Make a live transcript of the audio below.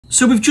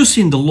So we've just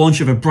seen the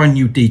launch of a brand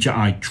new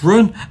DJI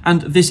drone,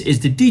 and this is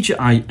the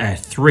DJI Air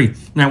 3.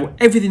 Now,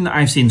 everything that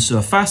I've seen so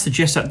far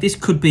suggests that this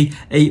could be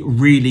a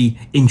really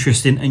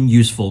interesting and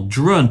useful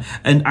drone,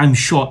 and I'm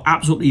sure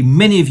absolutely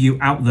many of you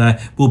out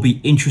there will be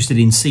interested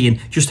in seeing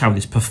just how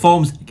this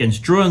performs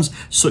against drones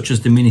such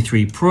as the Mini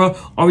 3 Pro,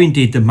 or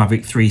indeed the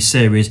Mavic 3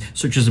 series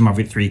such as the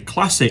Mavic 3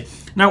 Classic.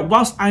 Now,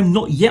 whilst I'm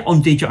not yet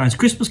on DJI's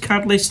Christmas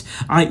card list,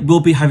 I will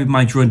be having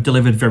my drone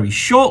delivered very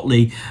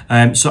shortly,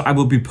 so I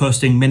will be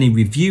posting many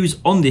reviews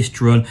on this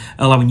drone,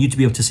 allowing you to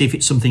be able to see if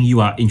it's something you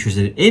are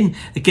interested in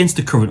against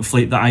the current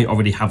fleet that I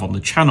already have on the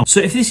channel.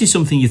 So if this is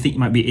something you think you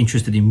might be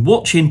interested in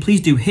watching,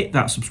 please do hit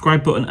that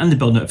subscribe button and the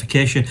bell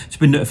notification to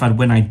be notified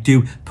when I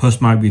do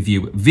post my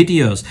review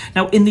videos.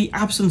 Now, in the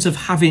absence of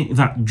having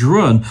that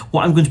drone,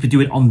 what I'm going to be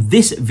doing on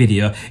this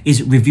video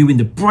is reviewing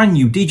the brand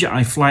new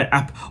DJI Fly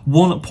app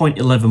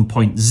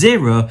 1.11.0,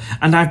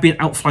 and I've been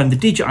out flying the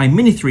DJI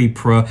Mini 3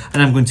 Pro,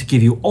 and I'm going to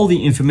give you all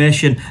the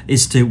information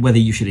as to whether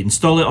you should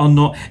install it or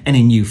not,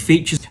 any new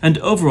features, and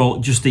overall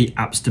just the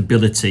app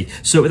stability.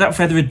 So without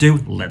further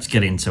ado, let's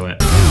get into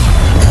it.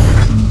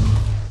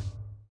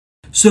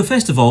 So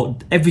first of all,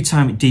 every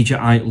time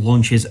DJI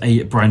launches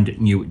a brand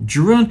new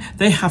drone,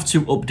 they have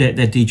to update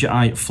their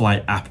DJI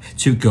Fly app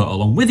to go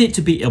along with it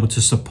to be able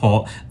to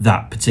support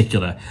that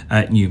particular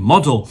new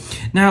model.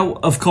 Now,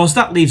 of course,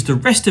 that leaves the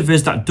rest of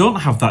us that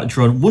don't have that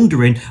drone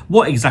wondering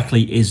what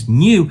exactly is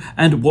new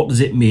and what does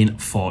it mean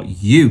for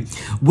you.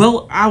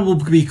 Well, I will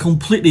be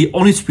completely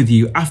honest with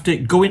you. After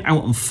going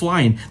out and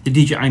flying the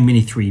DJI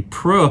Mini 3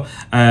 Pro,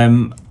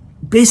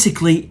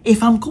 basically,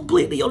 if I'm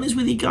completely honest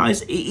with you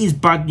guys, it is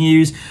bad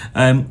news.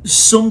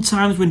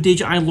 Sometimes when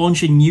DJI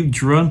launch a new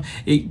drone,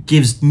 it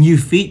gives new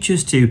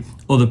features to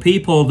other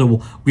people. They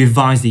will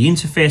revise the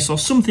interface or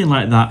something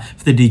like that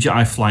for the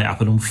DJI Fly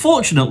app. And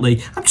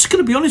unfortunately, I'm just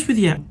going to be honest with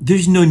you,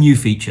 there's no new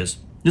features.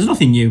 There's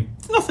nothing new.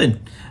 Nothing.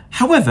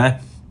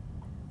 However,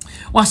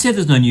 well, I say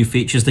there's no new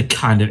features, there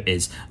kind of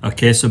is.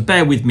 Okay, so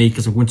bear with me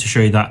because I'm going to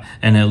show you that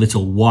in a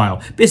little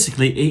while.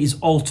 Basically, it is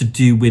all to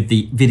do with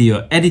the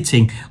video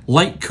editing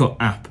lightcut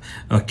app,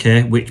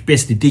 okay, which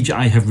basically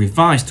DJI have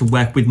revised to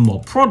work with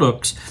more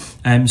products.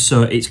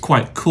 So it's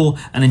quite cool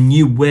and a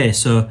new way.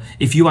 So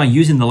if you are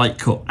using the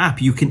lightcut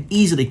app, you can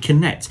easily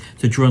connect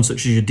to drones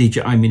such as your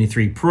DJI Mini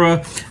 3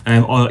 Pro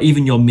or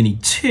even your Mini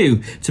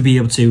 2 to be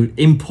able to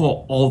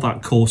import all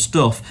that cool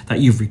stuff that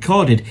you've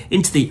recorded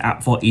into the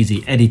app for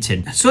easy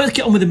editing. So let's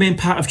get on with the main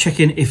part of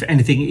checking if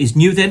anything is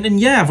new then. And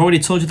yeah, I've already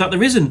told you that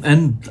there isn't.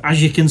 And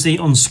as you can see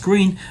on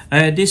screen,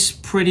 this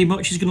pretty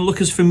much is going to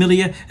look as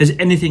familiar as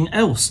anything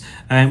else.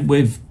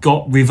 We've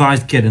got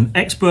revised Get and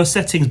Expo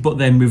settings, but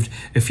then moved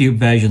a few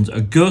versions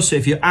ago. So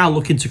if you are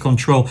looking to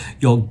control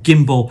your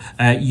gimbal,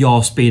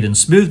 your speed and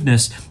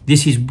smoothness,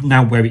 this is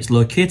now where it's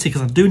located,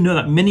 because I do know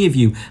that many of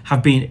you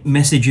have been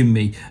messaging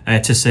me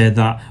to say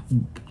that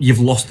you've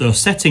lost those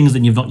settings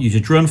and you've not used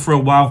your drone for a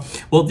while.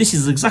 Well, this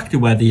is exactly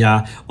where they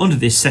are, under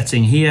this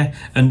setting here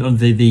and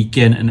under the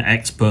Gain and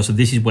Expo. So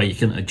this is where you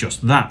can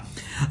adjust that.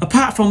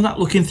 Apart from that,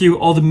 looking through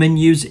all the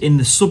menus in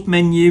the sub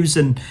menus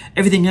and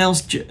everything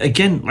else,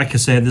 again, like I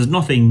said, there's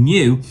nothing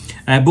new.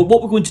 But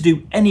what we're going to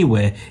do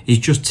anyway is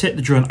just take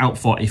the drone out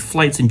for a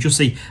flight and just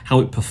see how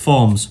it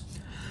performs.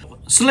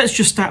 So let's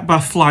just start by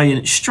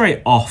flying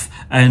straight off,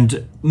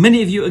 and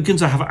many of you are going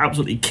to have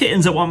absolutely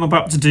kittens at what I'm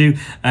about to do,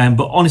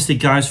 but honestly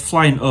guys,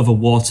 flying over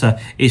water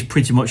is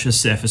pretty much as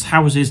safe as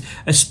houses,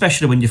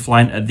 especially when you're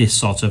flying at this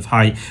sort of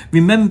height.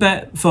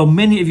 Remember, for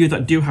many of you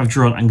that do have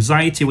drone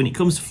anxiety when it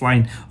comes to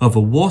flying over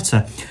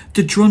water,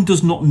 the drone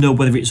does not know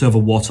whether it's over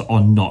water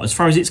or not. As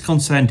far as it's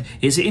concerned,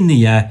 it's in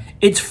the air,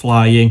 it's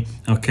flying,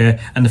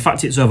 okay, and the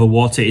fact it's over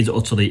water is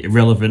utterly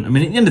irrelevant. I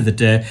mean, at the end of the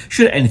day,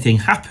 should anything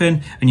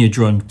happen and your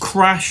drone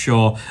crash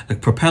or a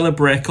propeller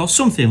break or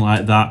something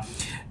like that,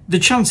 the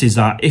chances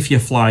are, if you're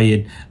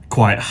flying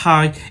quite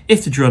high,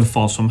 if the drone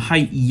falls from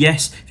height,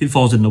 yes, if it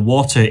falls in the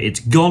water, it's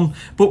gone,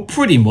 but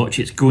pretty much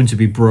it's going to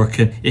be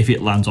broken if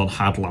it lands on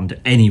hard land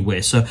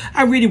anyway. So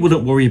I really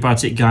wouldn't worry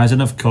about it, guys.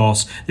 And of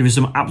course, there is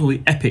some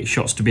absolutely epic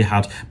shots to be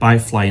had by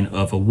flying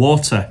over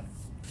water.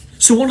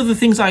 So one of the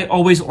things I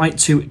always like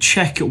to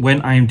check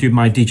when I am doing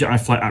my DJI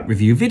Fly app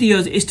review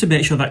videos is to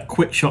make sure that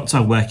quick shots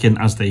are working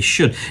as they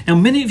should. Now,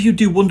 many of you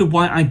do wonder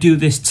why I do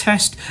this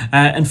test,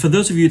 and for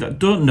those of you that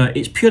don't know,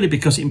 it's purely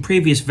because in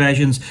previous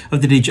versions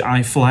of the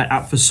DJI Fly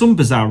app, for some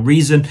bizarre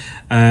reason,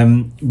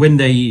 when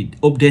they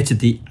updated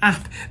the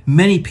app,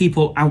 many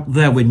people out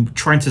there, when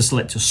trying to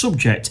select a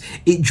subject,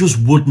 it just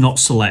would not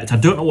select. I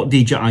don't know what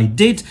DJI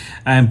did,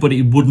 but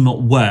it would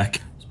not work.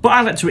 But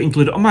I like to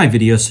include it on my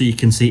video so you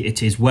can see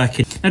it is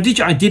working. Now,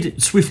 DJI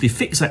did swiftly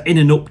fix that in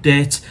an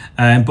update,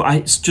 but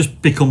it's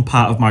just become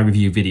part of my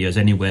review videos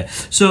anyway.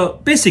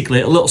 So basically,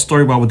 a little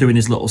story while we're doing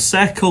this little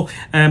circle.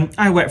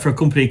 I work for a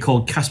company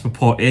called Casper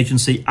Port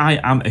Agency.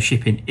 I am a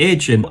shipping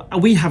agent.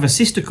 We have a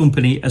sister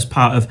company as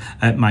part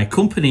of my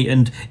company,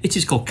 and it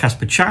is called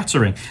Casper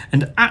Chartering.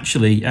 And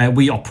actually,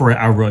 we operate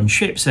our own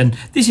ships, and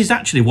this is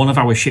actually one of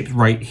our ships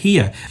right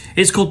here.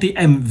 It's called the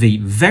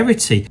MV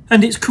Verity,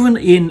 and it's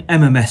currently in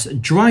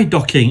MMS dry dry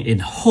docking in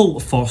Hull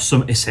for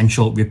some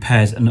essential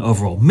repairs and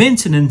overall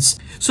maintenance.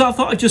 So I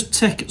thought I'd just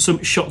take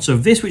some shots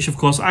of this, which of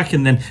course I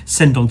can then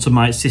send on to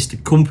my sister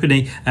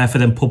company for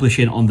them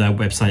publishing on their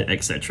website,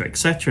 etc,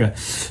 etc.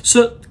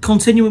 So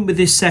continuing with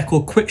this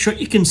circle quick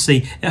shot, you can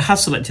see it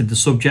has selected the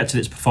subject and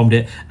it's performed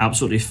it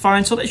absolutely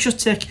fine. So let's just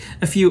take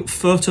a few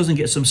photos and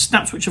get some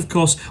snaps, which of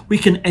course we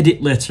can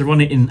edit later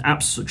on in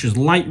apps such as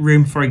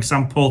Lightroom, for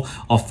example,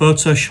 or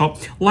Photoshop.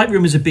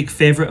 Lightroom is a big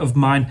favorite of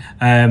mine,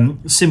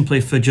 simply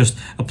for just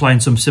applying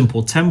some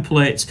simple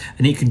templates,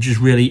 and it can just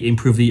really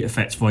improve the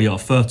effects for your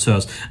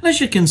photos. And as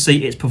you can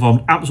see, it's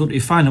performed absolutely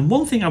fine. And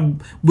one thing I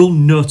will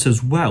note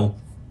as well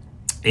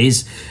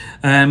is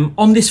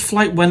on this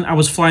flight, when I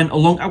was flying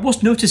along, I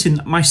was noticing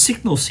that my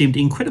signal seemed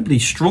incredibly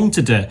strong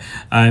today.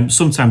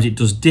 Sometimes it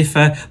does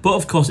differ, but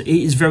of course it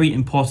is very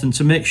important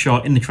to make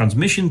sure in the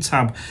transmission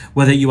tab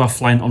whether you are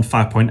flying on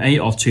 5.8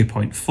 or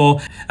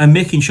 2.4, and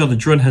making sure the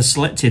drone has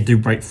selected the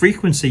right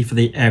frequency for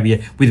the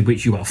area with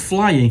which you are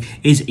flying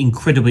is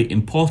incredibly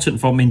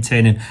important for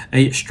maintaining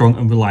a strong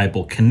and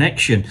reliable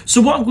connection.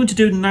 So what I'm going to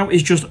do now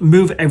is just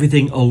move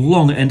everything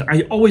along, and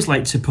I always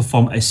like to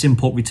perform a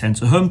simple return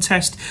to home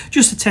test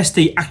just to test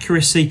the accuracy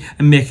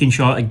and making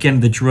sure again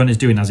the drone is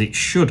doing as it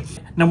should.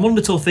 Now, one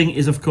little thing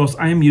is, of course,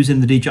 I am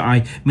using the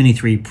DJI Mini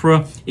 3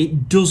 Pro.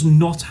 It does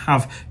not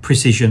have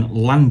precision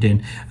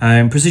landing.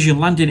 Precision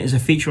landing is a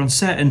feature on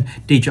certain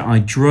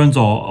DJI drones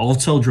or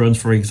Autel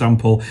drones, for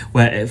example,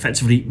 where it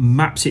effectively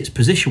maps its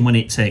position when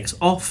it takes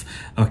off,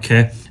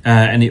 okay,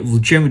 and it will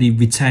generally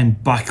return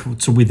back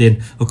to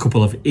within a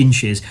couple of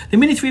inches. The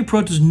Mini 3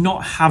 Pro does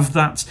not have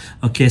that,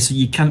 okay, so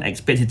you can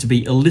expect it to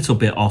be a little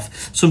bit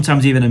off,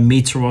 sometimes even a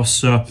meter or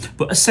so,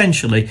 but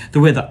essentially the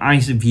way that I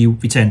view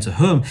return to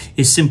home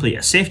is simply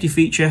a safety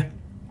feature.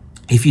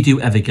 If you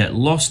do ever get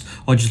lost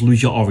or just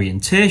lose your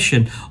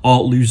orientation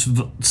or lose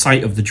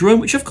sight of the drone,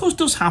 which of course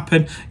does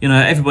happen, you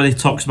know, everybody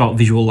talks about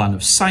visual line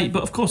of sight,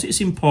 but of course it's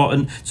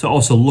important to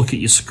also look at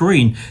your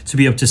screen to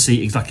be able to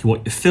see exactly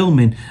what you're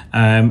filming,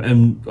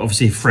 and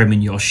obviously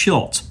framing your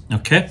shot.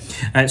 Okay,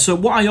 so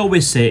what I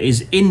always say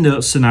is in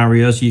those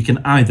scenarios you can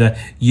either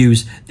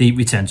use the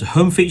return to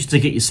home feature to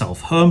get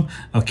yourself home,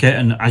 okay,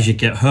 and as you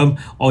get home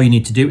all you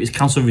need to do is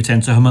cancel return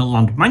to home and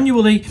land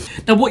manually.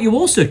 Now what you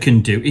also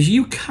can do is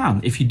you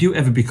can, if you do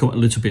ever become a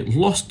little bit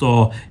lost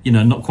or you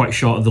know not quite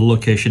sure of the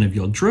location of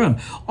your drone,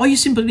 all you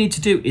simply need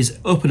to do is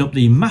open up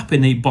the map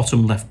in the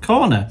bottom left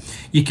corner.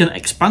 You can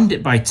expand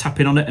it by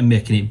tapping on it and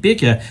making it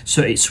bigger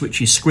so it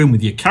switches screen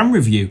with your camera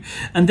view,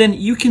 and then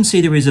you can see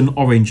there is an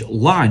orange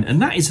line,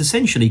 and that is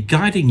essentially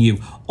guiding you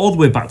all the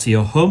way back to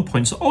your home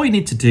point. So all you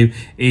need to do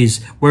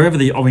is wherever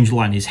the orange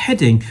line is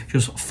heading,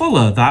 just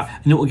follow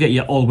that and it will get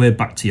you all the way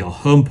back to your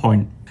home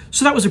point.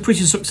 So that was a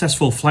pretty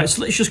successful flight.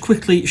 So let's just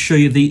quickly show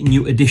you the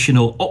new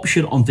additional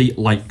option on the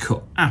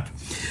lightcut app.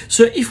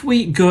 So if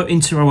we go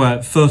into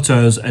our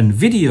photos and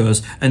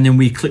videos and then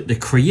we click the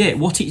create,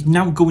 what it's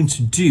now going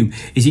to do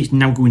is it's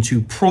now going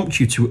to prompt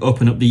you to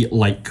open up the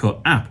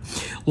lightcut app.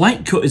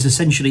 Lightcut is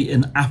essentially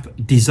an app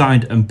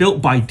designed and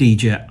built by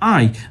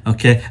DJI,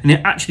 okay, and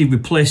it actually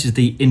replaces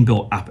the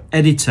inbuilt app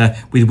editor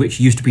with which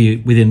used to be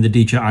within the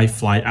DJI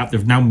Fly app.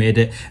 They've now made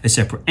it a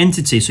separate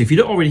entity. So if you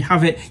don't already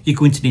have it, you're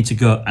going to need to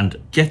go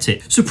and get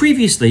it. So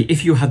previously,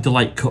 if you had the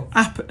lightcut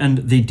app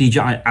and the DJI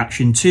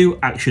Action 2,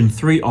 Action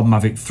 3 or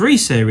Mavic 3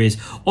 series,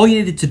 all you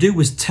needed to do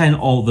was turn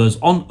all those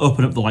on,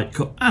 open up the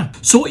lightcut app.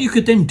 So what you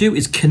could then do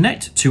is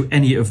connect to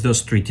any of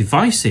those three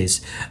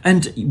devices,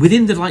 and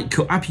within the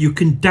lightcut app you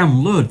can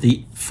download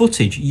the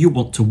footage you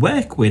want to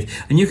work with,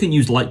 and you can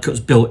use lightcut's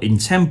built-in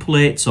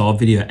templates or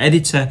video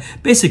editor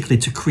basically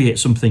to create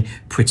something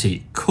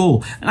pretty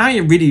cool, and I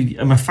really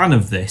am a fan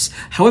of this.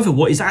 However,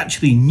 what is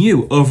actually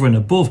new over and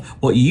above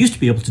what you used to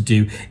be able to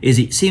do is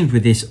it seems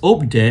with this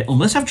update,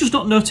 unless I've just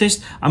not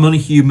noticed, I'm only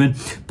human,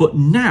 but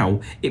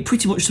now it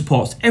pretty much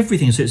supports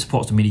everything. So it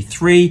supports the Mini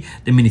 3,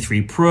 the Mini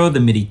 3 Pro, the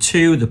Mini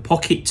 2, the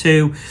Pocket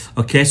 2,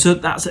 okay, so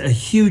that's a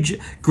huge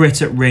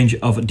greater range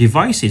of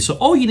devices. So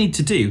all you need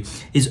to do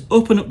is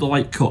open up the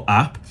lightcut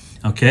app.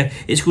 Okay,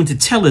 it's going to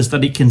tell us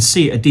that it can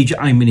see a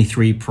DJI Mini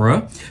 3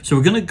 Pro. So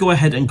we're going to go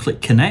ahead and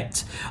click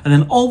connect, and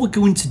then all we're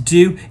going to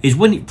do is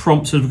when it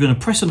prompts us, we're going to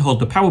press and hold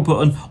the power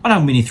button on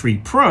our Mini 3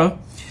 Pro.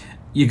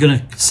 You're going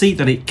to see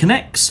that it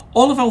connects.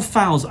 All of our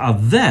files are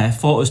there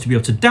for us to be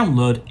able to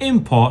download,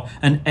 import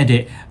and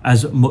edit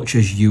as much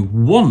as you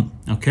want,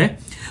 okay?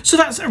 So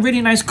that's a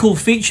really nice cool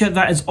feature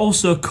that has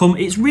also come.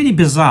 It's really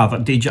bizarre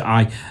that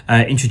DJI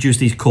introduced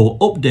these cool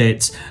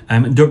updates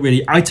and don't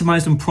really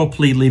itemize them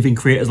properly, leaving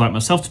creators like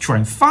myself to try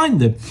and find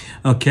them,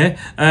 okay?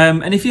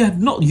 And if you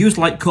have not used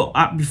lightcut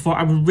app before,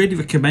 I would really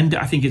recommend it.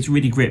 I think it's a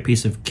really great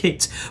piece of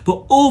kit.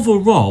 But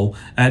overall,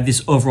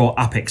 this overall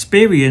app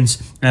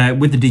experience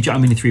with the DJI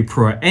Mini 3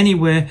 Pro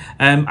anyway,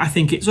 I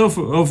think it's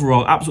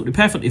overall absolutely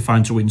perfectly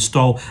fine to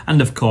install.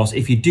 And of course,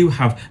 if you do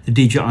have the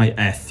DJI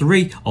Air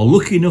 3 or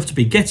lucky enough to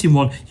be getting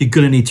one, you're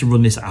going to need to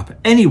run this app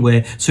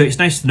anyway, so it's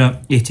nice to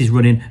know it is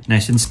running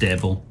nice and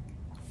stable.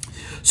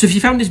 So if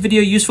you found this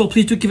video useful,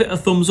 please do give it a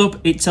thumbs up.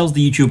 It tells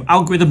the YouTube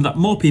algorithm that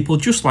more people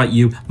just like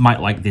you might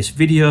like this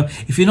video.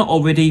 If you're not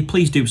already,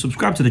 please do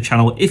subscribe to the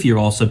channel if you're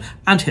awesome,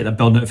 and hit that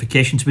bell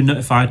notification to be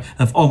notified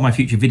of all my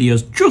future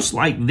videos just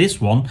like this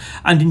one.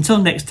 And until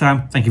next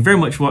time, thank you very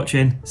much for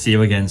watching. See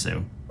you again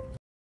soon.